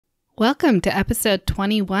Welcome to episode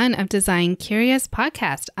 21 of Design Curious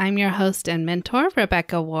Podcast. I'm your host and mentor,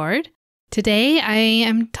 Rebecca Ward. Today, I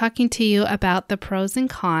am talking to you about the pros and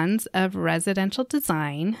cons of residential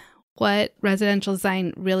design, what residential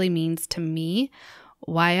design really means to me,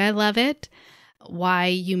 why I love it, why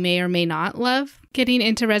you may or may not love getting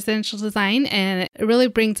into residential design, and it really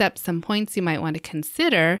brings up some points you might want to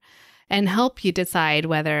consider and help you decide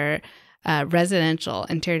whether residential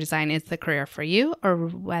interior design is the career for you or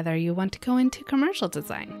whether you want to go into commercial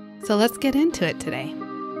design. So let's get into it today.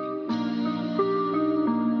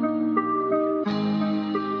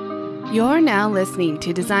 You're now listening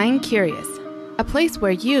to Design Curious, a place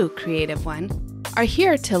where you, creative one, are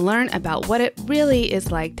here to learn about what it really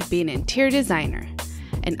is like to be an interior designer.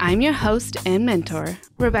 And I'm your host and mentor,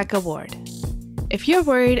 Rebecca Ward. If you're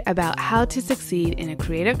worried about how to succeed in a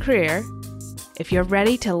creative career, if you're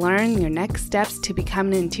ready to learn your next steps to become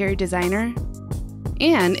an interior designer,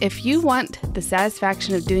 and if you want the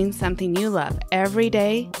satisfaction of doing something you love every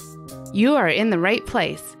day, you are in the right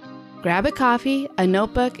place. Grab a coffee, a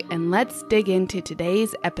notebook, and let's dig into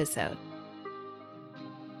today's episode.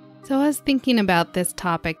 So I was thinking about this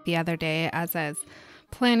topic the other day as I was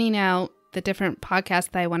planning out the different podcasts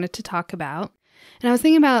that I wanted to talk about. And I was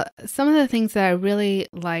thinking about some of the things that I really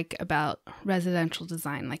like about residential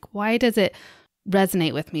design. Like, why does it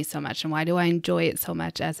resonate with me so much, and why do I enjoy it so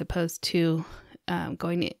much as opposed to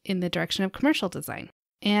going in the direction of commercial design?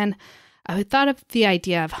 And I thought of the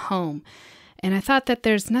idea of home, and I thought that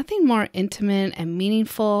there's nothing more intimate and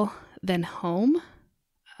meaningful than home.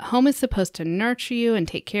 Home is supposed to nurture you and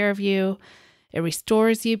take care of you. It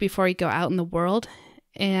restores you before you go out in the world.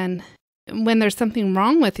 And when there's something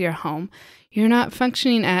wrong with your home, you're not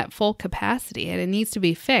functioning at full capacity and it needs to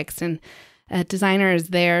be fixed. And a designer is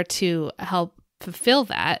there to help fulfill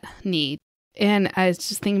that need. And I was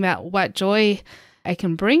just thinking about what joy I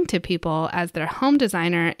can bring to people as their home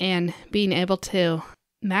designer and being able to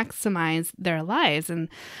maximize their lives and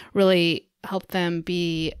really help them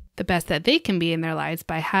be the best that they can be in their lives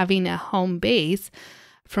by having a home base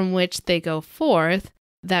from which they go forth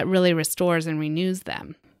that really restores and renews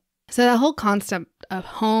them. So the whole concept of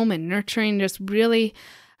home and nurturing just really,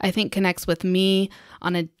 I think, connects with me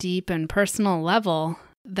on a deep and personal level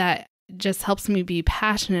that just helps me be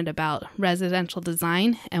passionate about residential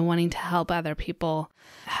design and wanting to help other people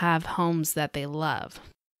have homes that they love.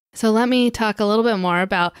 So let me talk a little bit more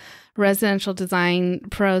about residential design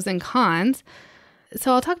pros and cons.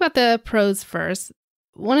 So I'll talk about the pros first.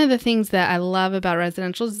 One of the things that I love about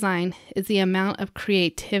residential design is the amount of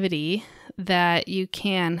creativity that you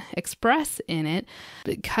can express in it.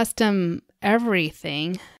 Custom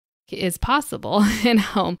everything is possible in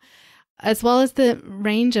home, as well as the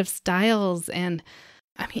range of styles. And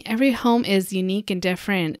I mean, every home is unique and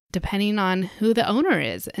different depending on who the owner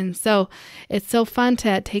is. And so it's so fun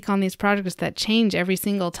to take on these projects that change every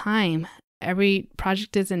single time. Every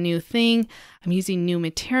project is a new thing. I'm using new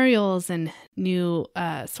materials and new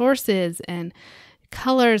sources, and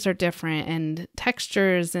colors are different, and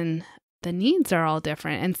textures and the needs are all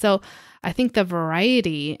different. And so I think the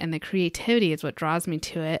variety and the creativity is what draws me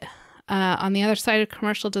to it. On the other side of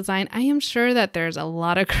commercial design, I am sure that there's a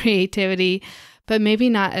lot of creativity, but maybe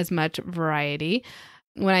not as much variety.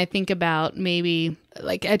 When I think about maybe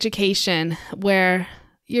like education, where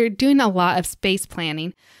you're doing a lot of space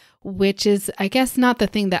planning, which is, I guess, not the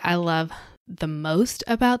thing that I love the most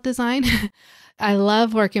about design. I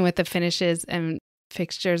love working with the finishes and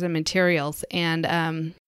fixtures and materials,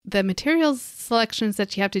 and the materials selections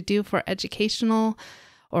that you have to do for educational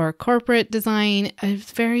or corporate design is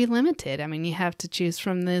very limited. I mean, you have to choose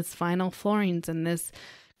from this vinyl floorings and this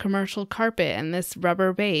commercial carpet and this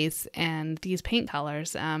rubber base and these paint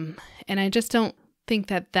colors. And I just don't think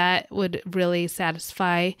that that would really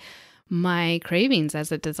satisfy my cravings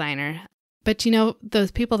as a designer. But you know,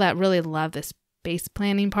 those people that really love the space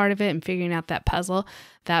planning part of it and figuring out that puzzle,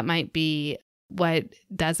 that might be what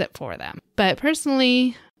does it for them. But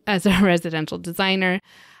personally, as a residential designer,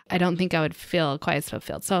 I don't think I would feel quite as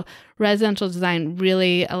fulfilled. So residential design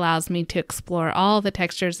really allows me to explore all the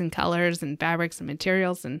textures and colors and fabrics and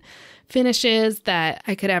materials and finishes that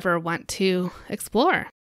I could ever want to explore.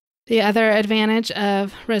 The other advantage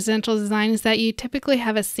of residential design is that you typically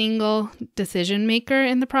have a single decision maker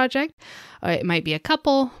in the project. Or it might be a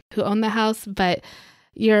couple who own the house, but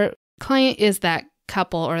your client is that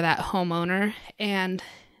couple or that homeowner. And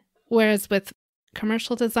whereas with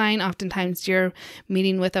commercial design, oftentimes you're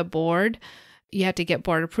meeting with a board. You have to get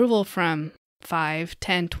board approval from 5,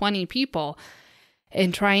 10, 20 people.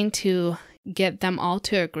 And trying to get them all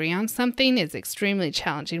to agree on something is extremely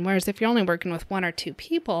challenging. Whereas if you're only working with 1 or 2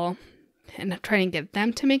 people and trying to get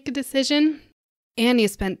them to make a decision, and you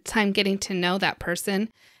spend time getting to know that person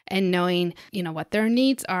and knowing, what their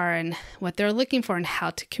needs are and what they're looking for and how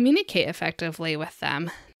to communicate effectively with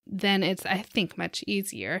them, then it's, I think, much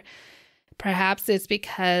easier. Perhaps it's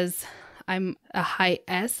because I'm a high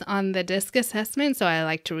S on the DISC assessment, so I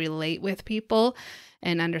like to relate with people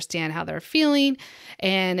and understand how they're feeling,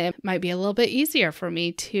 and it might be a little bit easier for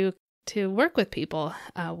me to work with people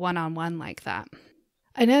one-on-one like that.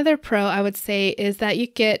 Another pro I would say is that you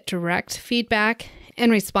get direct feedback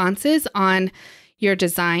and responses on your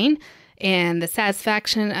design and the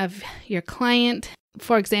satisfaction of your client.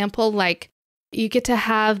 For example, like you get to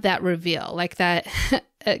have that reveal, like that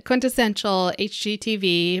quintessential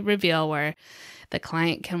HGTV reveal where the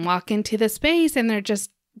client can walk into the space and they're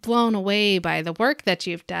just blown away by the work that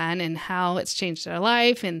you've done and how it's changed their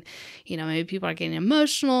life. And, maybe people are getting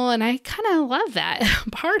emotional. And I kind of love that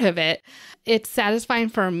part of it. It's satisfying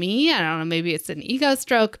for me. I don't know, maybe it's an ego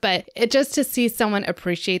stroke, but just to see someone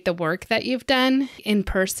appreciate the work that you've done in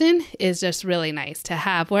person is just really nice to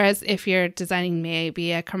have. Whereas if you're designing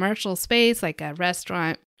maybe a commercial space like a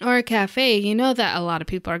restaurant or a cafe, you know that a lot of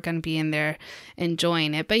people are going to be in there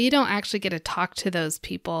enjoying it, but you don't actually get to talk to those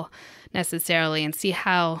people necessarily and see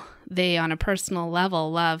how they on a personal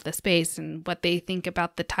level love the space and what they think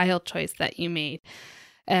about the tile choice that you made.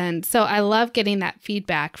 And so I love getting that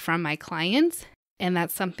feedback from my clients, and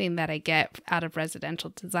that's something that I get out of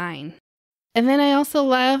residential design. And then I also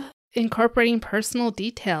love incorporating personal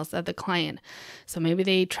details of the client. So maybe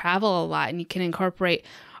they travel a lot and you can incorporate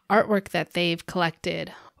artwork that they've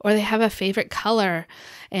collected, or they have a favorite color,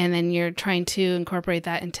 and then you're trying to incorporate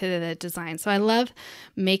that into the design. So I love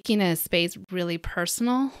making a space really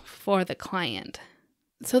personal for the client.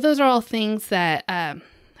 So those are all things that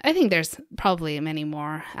I think there's probably many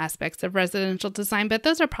more aspects of residential design, but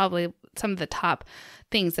those are probably some of the top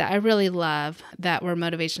things that I really love that were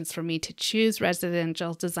motivations for me to choose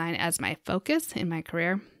residential design as my focus in my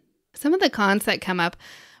career. Some of the cons that come up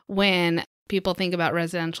when people think about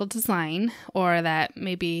residential design, or that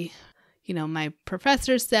maybe, my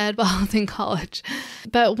professor said while I was in college.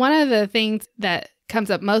 But one of the things that comes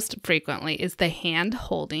up most frequently is the hand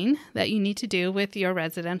holding that you need to do with your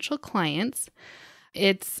residential clients.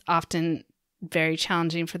 It's often very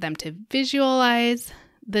challenging for them to visualize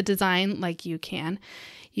the design like you can.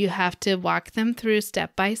 You have to walk them through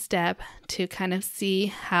step by step to kind of see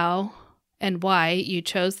how and why you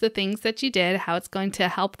chose the things that you did, how it's going to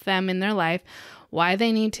help them in their life, why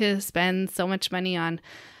they need to spend so much money on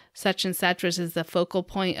such and such, which is the focal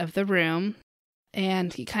point of the room.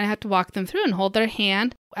 And you kind of have to walk them through and hold their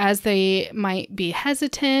hand as they might be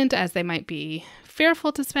hesitant, as they might be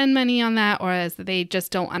fearful to spend money on that, or as they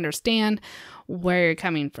just don't understand where you're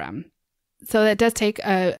coming from. So that does take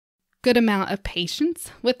a good amount of patience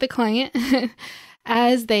with the client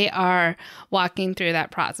as they are walking through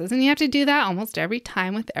that process. And you have to do that almost every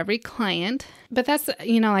time with every client. But that's,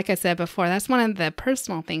 like I said before, that's one of the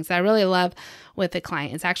personal things that I really love with the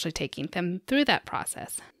client, is actually taking them through that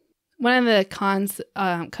process. One of the cons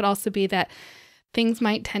could also be that things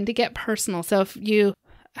might tend to get personal. So if you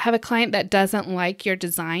have a client that doesn't like your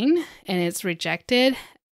design and it's rejected,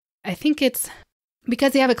 I think it's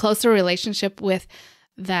because you have a closer relationship with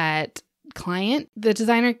that client, the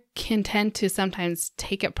designer can tend to sometimes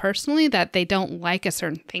take it personally that they don't like a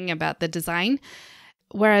certain thing about the design.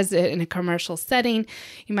 Whereas in a commercial setting,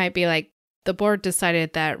 you might be like, the board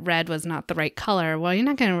decided that red was not the right color. Well, you're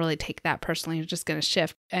not going to really take that personally. You're just going to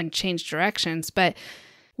shift and change directions. But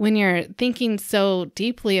when you're thinking so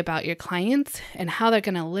deeply about your clients and how they're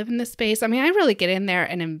going to live in the space, I really get in there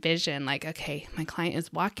and envision like, okay, my client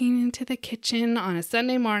is walking into the kitchen on a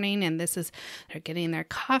Sunday morning and they're getting their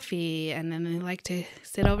coffee, and then they like to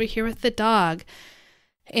sit over here with the dog.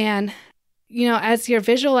 And, as you're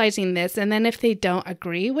visualizing this, and then if they don't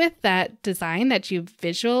agree with that design that you've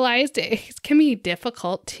visualized, it can be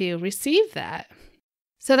difficult to receive that.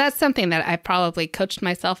 So that's something that I've probably coached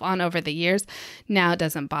myself on over the years. Now it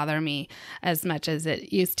doesn't bother me as much as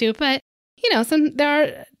it used to. But, there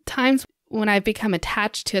are times when I've become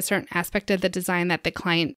attached to a certain aspect of the design that the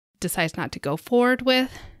client decides not to go forward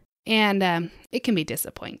with. And it can be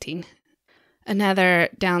disappointing. Another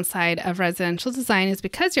downside of residential design is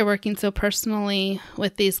because you're working so personally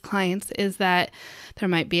with these clients is that there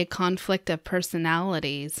might be a conflict of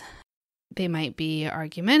personalities. They might be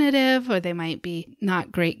argumentative, or they might be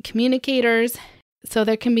not great communicators. So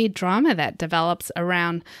there can be drama that develops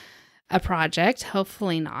around a project,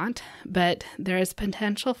 hopefully not, but there is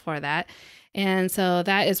potential for that. And so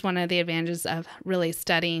that is one of the advantages of really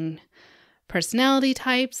studying personality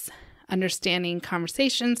types, understanding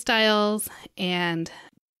conversation styles, and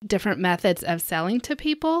different methods of selling to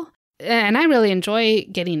people. And I really enjoy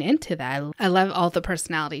getting into that. I love all the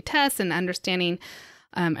personality tests and understanding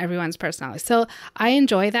everyone's personality. So I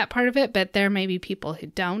enjoy that part of it, but there may be people who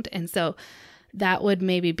don't. And so that would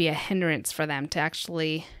maybe be a hindrance for them to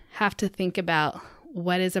actually have to think about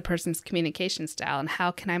what is a person's communication style and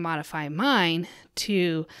how can I modify mine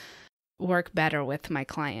to work better with my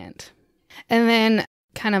client. And then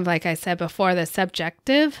kind of like I said before, the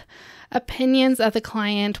subjective opinions of the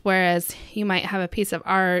client, whereas you might have a piece of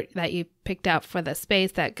art that you picked out for the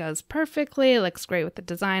space that goes perfectly, it looks great with the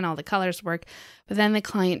design, all the colors work, but then the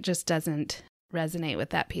client just doesn't resonate with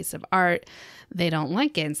that piece of art. They don't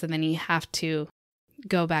like it. And so then you have to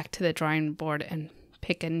go back to the drawing board and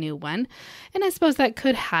pick a new one. And I suppose that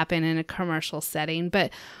could happen in a commercial setting,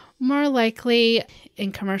 but more likely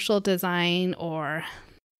in commercial design or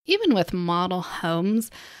even with model homes,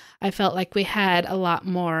 I felt like we had a lot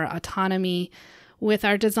more autonomy with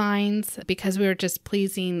our designs because we were just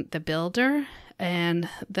pleasing the builder and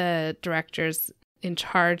the directors in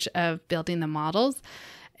charge of building the models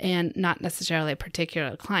and not necessarily a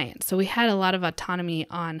particular client. So we had a lot of autonomy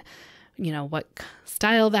on, what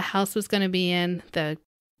style the house was going to be in, the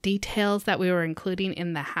details that we were including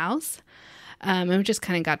in the house. And we just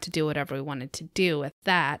kind of got to do whatever we wanted to do with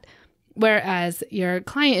that. Whereas your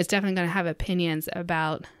client is definitely going to have opinions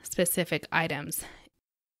about specific items.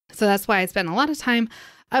 So that's why I spend a lot of time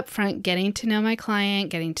up front getting to know my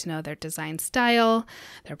client, getting to know their design style,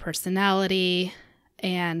 their personality,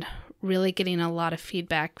 and really getting a lot of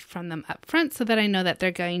feedback from them up front so that I know that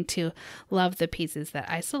they're going to love the pieces that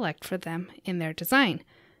I select for them in their design.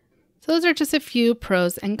 So those are just a few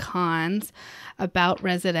pros and cons about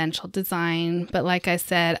residential design. But like I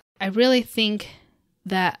said, I really think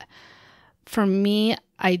that for me,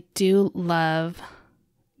 I do love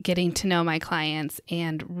getting to know my clients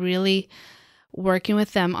and really working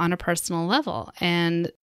with them on a personal level.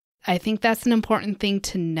 And I think that's an important thing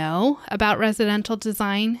to know about residential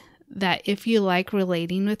design, that if you like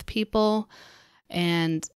relating with people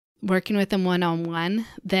and working with them one-on-one,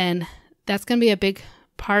 then that's going to be a big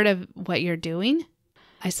part of what you're doing.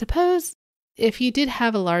 I suppose if you did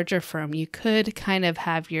have a larger firm, you could kind of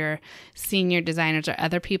have your senior designers or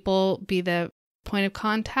other people be the point of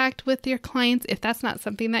contact with your clients if that's not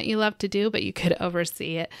something that you love to do, but you could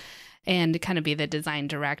oversee it and kind of be the design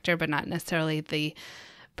director, but not necessarily the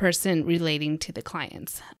person relating to the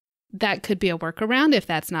clients. That could be a workaround if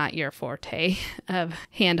that's not your forte of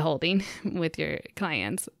hand-holding with your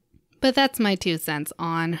clients. But that's my 2 cents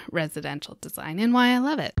on residential design and why I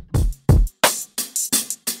love it.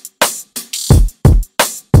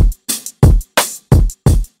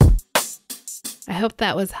 I hope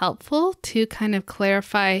that was helpful to kind of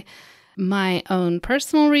clarify my own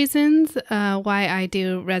personal reasons why I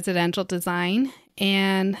do residential design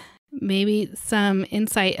and maybe some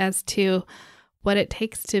insight as to what it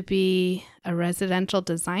takes to be a residential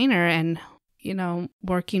designer and,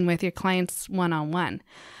 working with your clients one-on-one.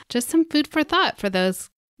 Just some food for thought for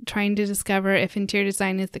those trying to discover if interior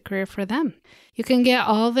design is the career for them. You can get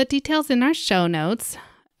all the details in our show notes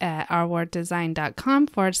at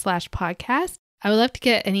rwarddesign.com/podcast. I would love to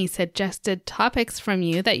get any suggested topics from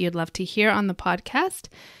you that you'd love to hear on the podcast.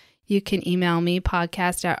 You can email me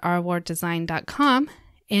podcast@rwarddesign.com.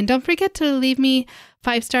 And don't forget to leave me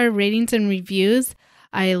 5-star ratings and reviews.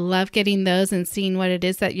 I love getting those and seeing what it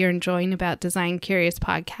is that you're enjoying about Design Curious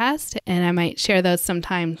podcast. And I might share those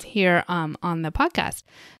sometimes here on the podcast.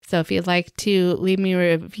 So if you'd like to leave me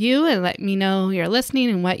a review and let me know you're listening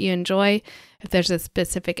and what you enjoy, if there's a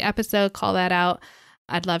specific episode, call that out.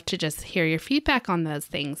 I'd love to just hear your feedback on those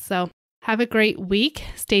things. So have a great week.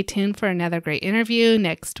 Stay tuned for another great interview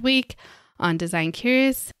next week on Design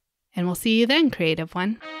Curious. And we'll see you then, Creative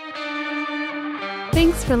One.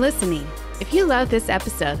 Thanks for listening. If you love this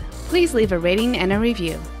episode, please leave a rating and a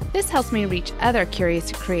review. This helps me reach other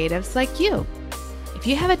curious creatives like you. If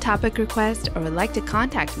you have a topic request or would like to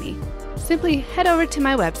contact me, simply head over to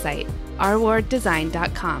my website,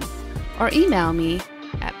 rwarddesign.com, or email me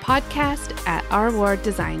at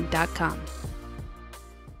podcast@rwarddesign.com.